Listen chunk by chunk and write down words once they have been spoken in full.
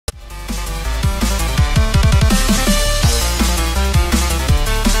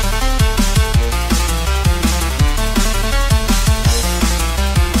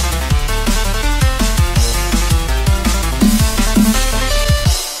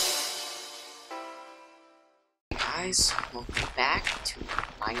guys, welcome back to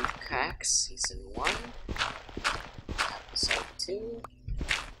Minecraft Season 1, Episode 2.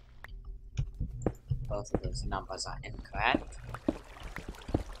 Both of those numbers are incorrect.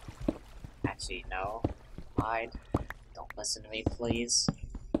 Actually, no. Lied. Don't listen to me, please.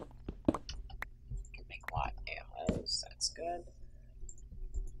 Can make a lot of arrows, that's good.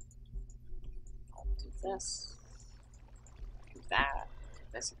 I'll do this. Do that. Do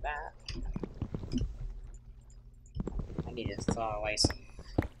this and that. I need to throw away some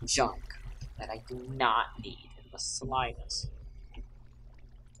junk that I do not need in the slightest.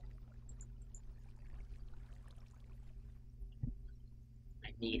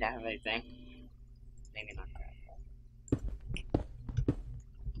 I need everything. Maybe not gravel.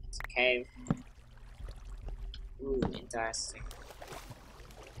 It's a cave. Ooh, interesting.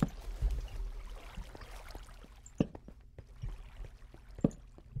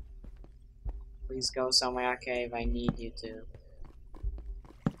 Please go somewhere, cave. I need you to.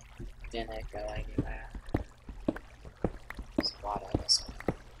 Didn't go anywhere. There's water this way.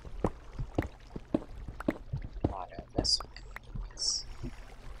 Water this way. Yes.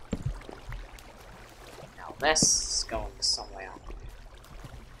 Now this is going somewhere.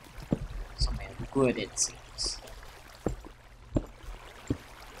 Somewhere good, it seems.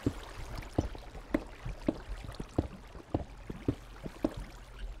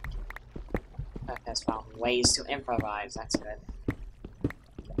 Has found ways to improvise, that's good.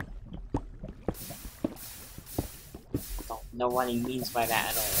 Don't know what he means by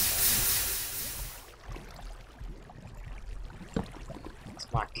that at all. There's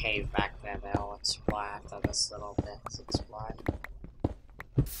more cave back there though. Let's explore after this little bit. Let's explore.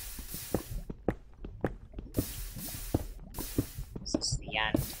 This is the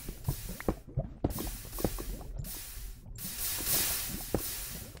end.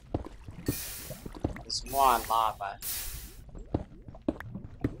 There's more lava.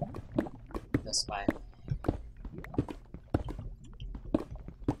 This way.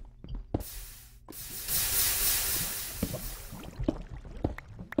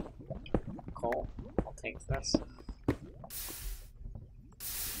 Cool. I'll take this.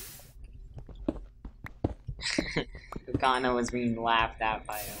 Ghana was being laughed at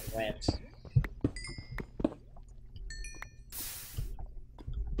by a witch.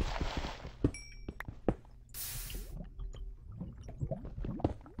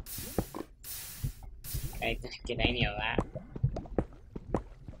 I didn't get any of that.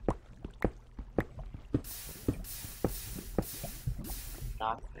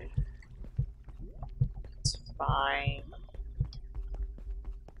 Nothing. It's fine.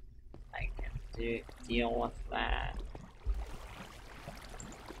 I can deal with that.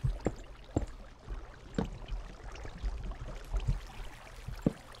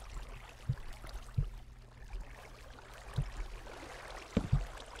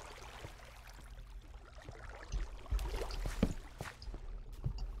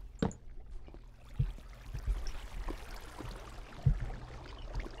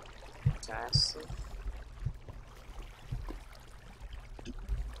 Fantastic.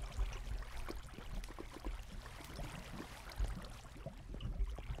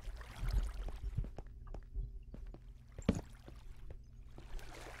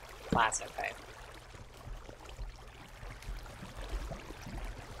 Classic, right?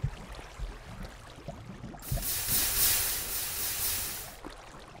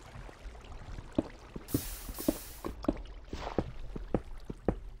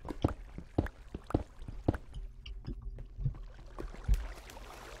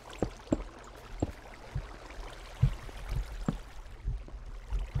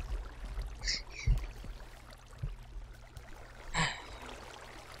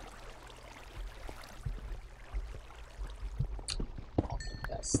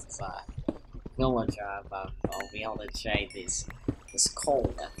 Villager, but I'll be able to trade this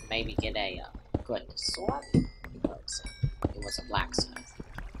coal to maybe get a good sword. Because it was a blacksmith.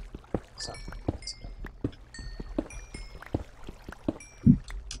 So that's good.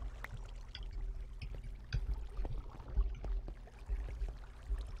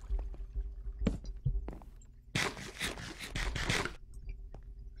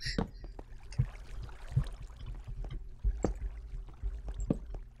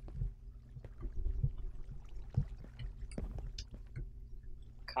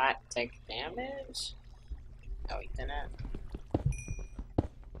 Cut, take damage? No, he didn't.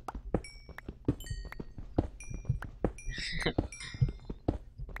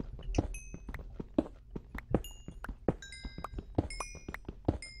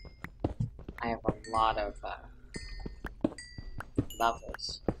 I have a lot of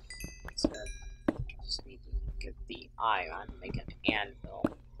levels. That's good. Just need to get the iron, make an anvil.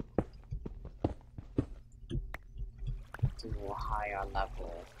 Do a higher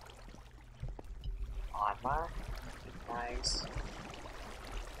level armor. Nice.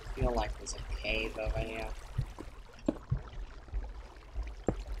 I feel like there's a cave over here.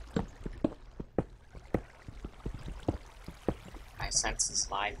 My senses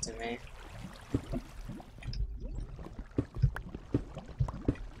lied to me.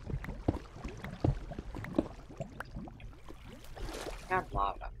 Got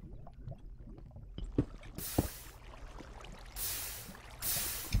lava.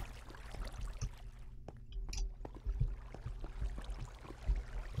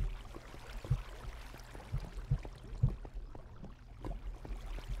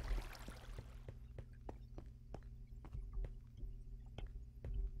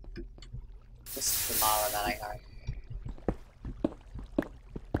 This is the lava that I got.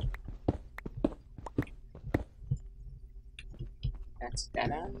 That's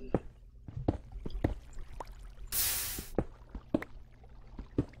dead end.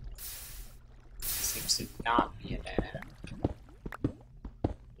 Seems to not be a dead end.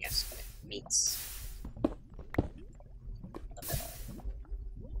 Yes, but it meets the middle.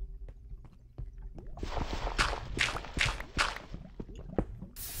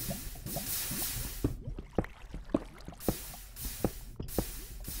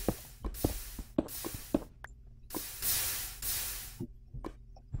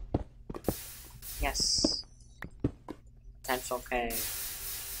 Yes. Potential cave.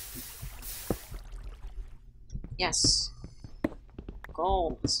 Yes.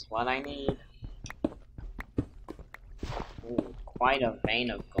 Gold is what I need. Ooh, quite a vein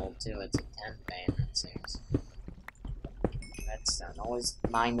of gold too. It's a 10 vein, it seems. Redstone. Always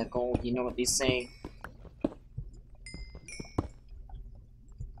mine the gold. You know what they say?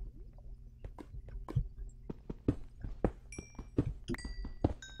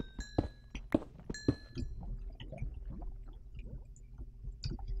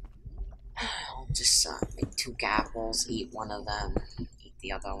 I'll just make 2 apples, eat one of them, eat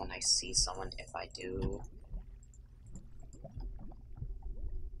the other when I see someone, if I do.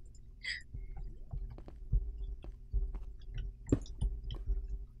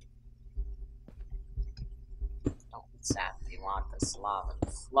 Don't exactly want this lava to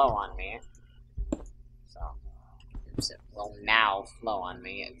flow on me. So, it will now flow on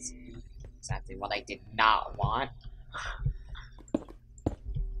me. It's exactly what I did not want.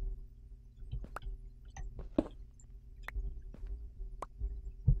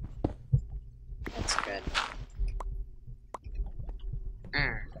 That's good.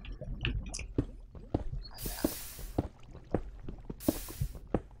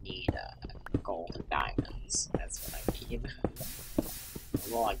 Need gold and diamonds. That's what I need.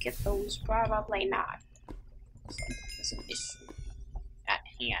 Will I get those? Probably not. So there's an issue at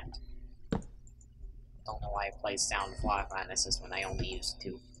hand. Don't know why I play sound fly furnaces when I only use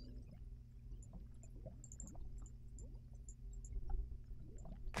 2.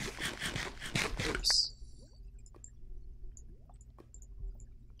 Oops.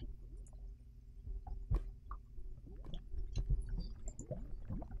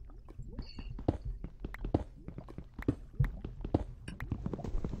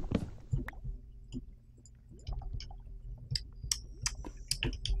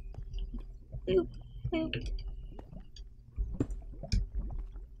 Boop, boop.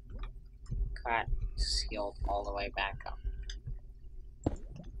 Cut. Healed all the way back up.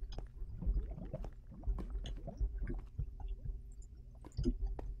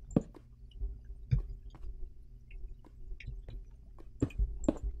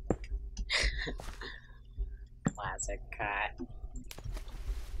 Classic cut.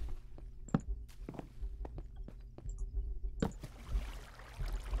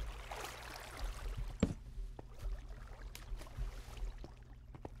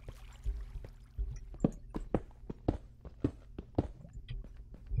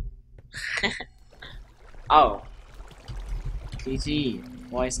 Oh. GG.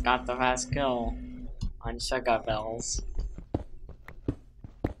 Boys got the fast kill on sugar bills.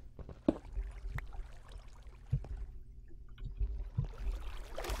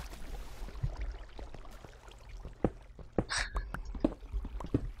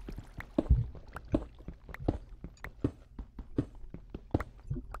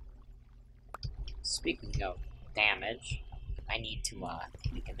 Speaking of damage, I need to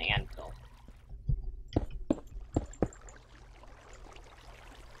make an anvil.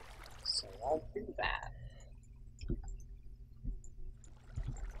 So I'll do that.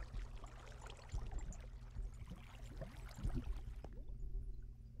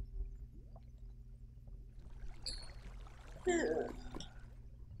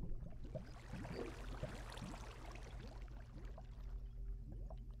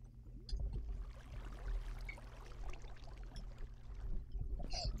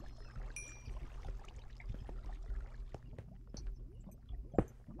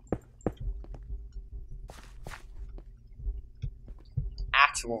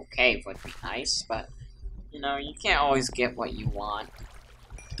 actual cave would be nice, but you know, you can't always get what you want.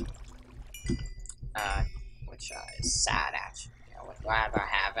 Which is sad actually. I would rather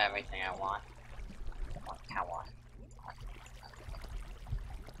have everything I want. I want.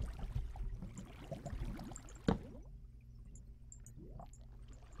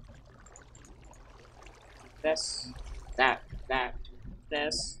 This, that,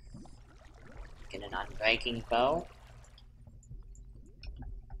 this. Get an unbreaking bow.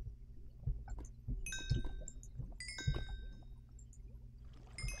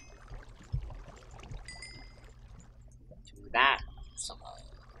 Do that. Some of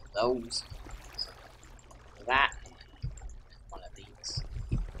those. That. One of these.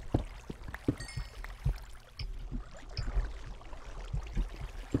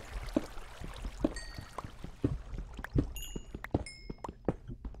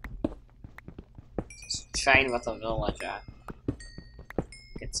 Train with a villager.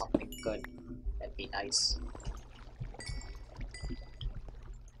 Get something good. That'd be nice.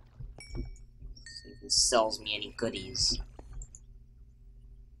 See if he sells me any goodies.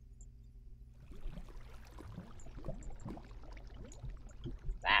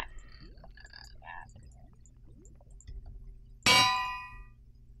 That. I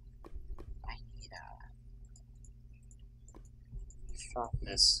need a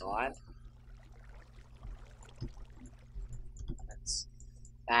sharpness sword.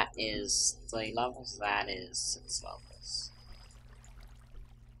 That is 3 levels, that is 6 levels.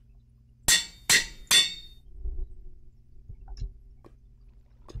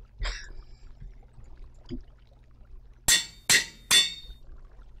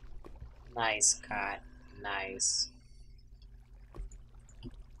 Nice cut, nice.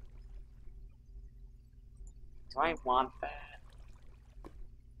 Do I want that?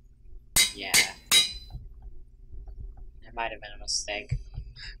 Yeah. It might have been a mistake.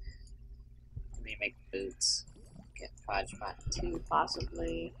 Let me make boots. Get Fudge Button 2,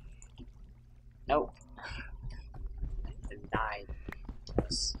 possibly. Nope. I denied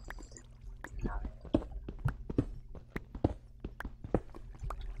this.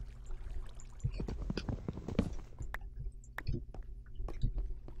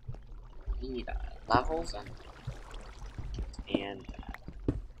 Need levels and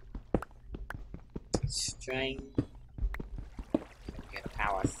strength. Get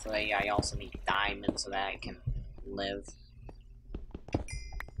power 3. I also need diamonds so that I can live.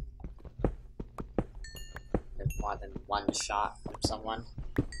 With more than one shot from someone.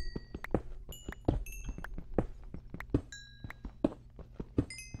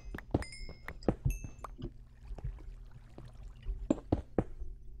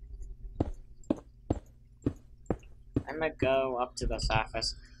 I'm gonna go up to the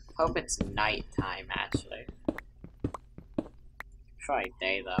surface. Hope it's nighttime actually. Try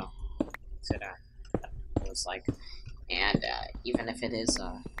day though. Consider it was like, and even if it is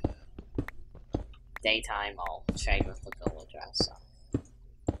daytime, I'll trade with the villager. So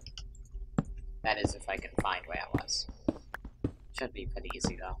that is if I can find where I was. Should be pretty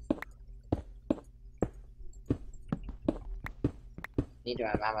easy though. Need to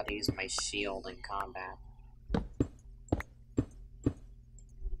remember to use my shield in combat.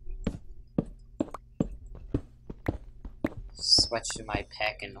 Switch to my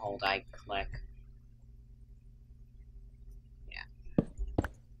pick and hold I click. Yeah.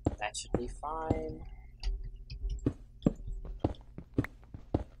 That should be fine.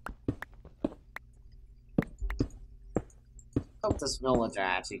 Hope this villager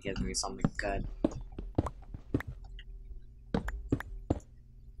actually gives me something good.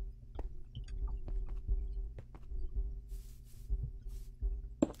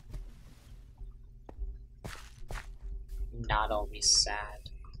 Not always sad.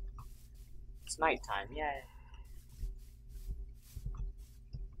 It's nighttime, yay.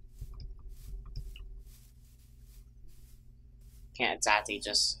 Can't exactly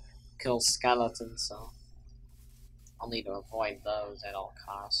just kill skeletons, so I'll need to avoid those at all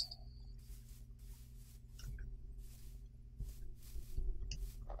costs.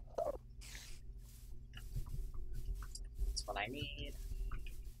 That's what I need.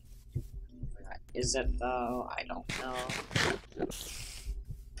 Is it though? I don't know.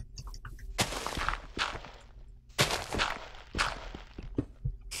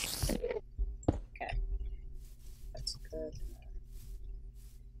 Okay. That's good.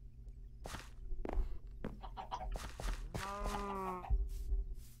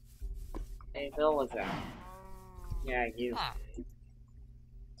 Hey, villager. Yeah, you.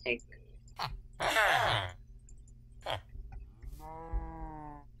 Take.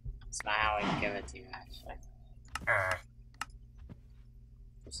 That's not how I give it to you, actually.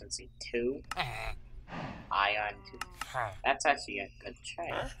 efficiency 2. Iron 2. That's actually a good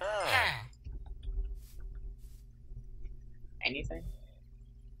trade. Anything?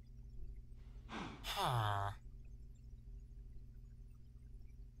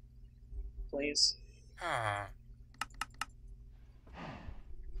 Please?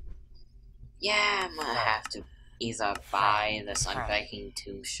 Yeah, I'm gonna have to either buy this Unbreaking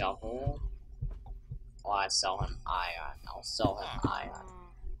 2 shovel, or I sell him iron. I'll sell him iron.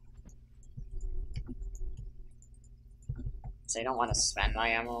 So I don't want to spend my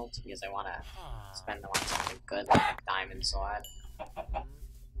emeralds, because I want to spend them on something good, like a diamond sword.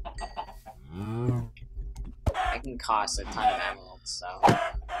 It can cost a ton of emeralds, so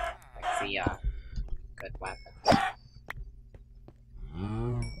like the good weapons.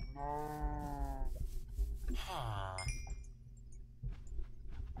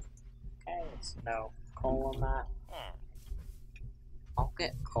 Okay, so no coal on that. I'll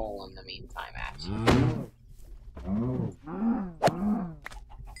get coal in the meantime, actually.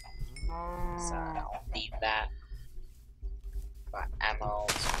 So I'll need that for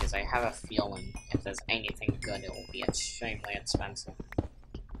emeralds, because I have a feeling if there's anything good, it will be extremely expensive.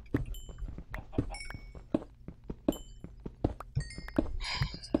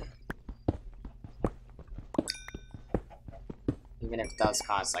 Even if it does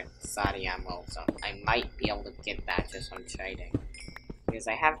cost like 30 emeralds, so I might be able to get that just from trading. Because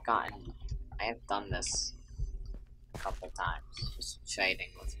I have done this a couple times, just trading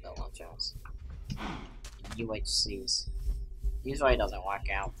with villagers. UHCs. Usually it doesn't work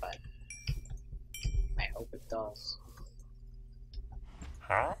out, but I hope it does.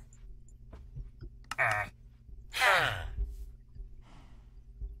 Huh?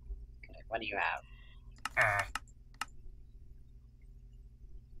 Okay, what do you have?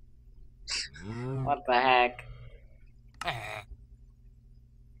 What the heck?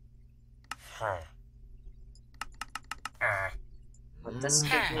 Would this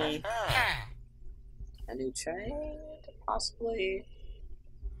give me a new trade? Possibly?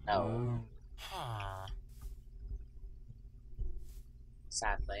 No.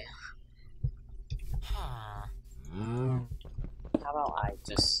 Sadly. How about I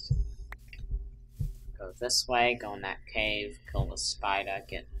just go this way, go in that cave, kill the spider,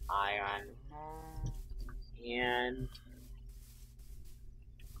 get iron, and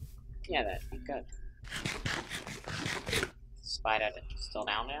yeah, that'd be good. Spider still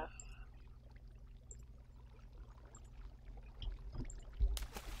down there?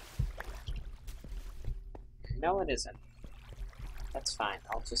 No, it isn't. That's fine.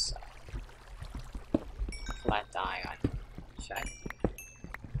 I'll just flat die on check.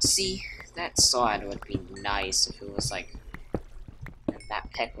 See, that sword would be nice if it was like, and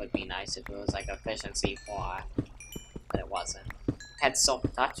that pick would be nice if it was like efficiency 4, but it wasn't. It had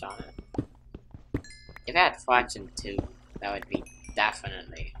silk touch on it. If it had fortune 2, that would be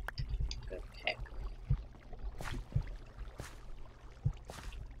definitely a good pick.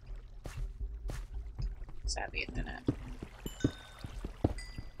 Sadly, it didn't.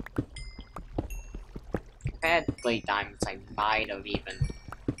 If I had blade diamonds, I might have even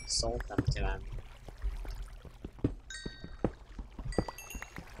sold them to him.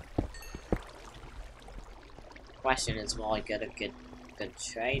 Question is, will I get a good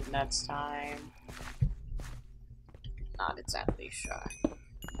trade next time? Not exactly sure.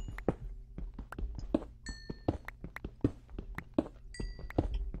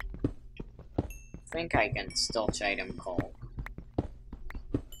 I think I can still trade him coal.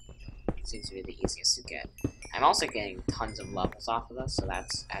 Seems to be the easiest to get. I'm also getting tons of levels off of this, so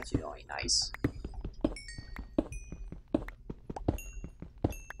that's actually really nice.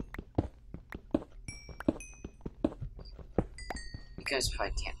 You guys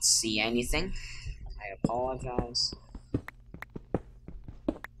probably can't see anything. I apologize.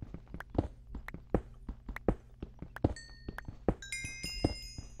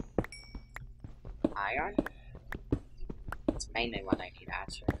 Iron? That's mainly what I need,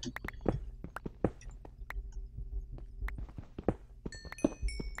 actually.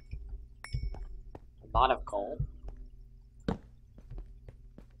 A lot of coal.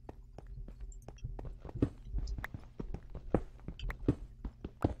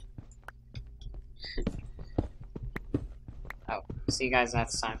 Oh, see you guys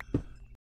next time.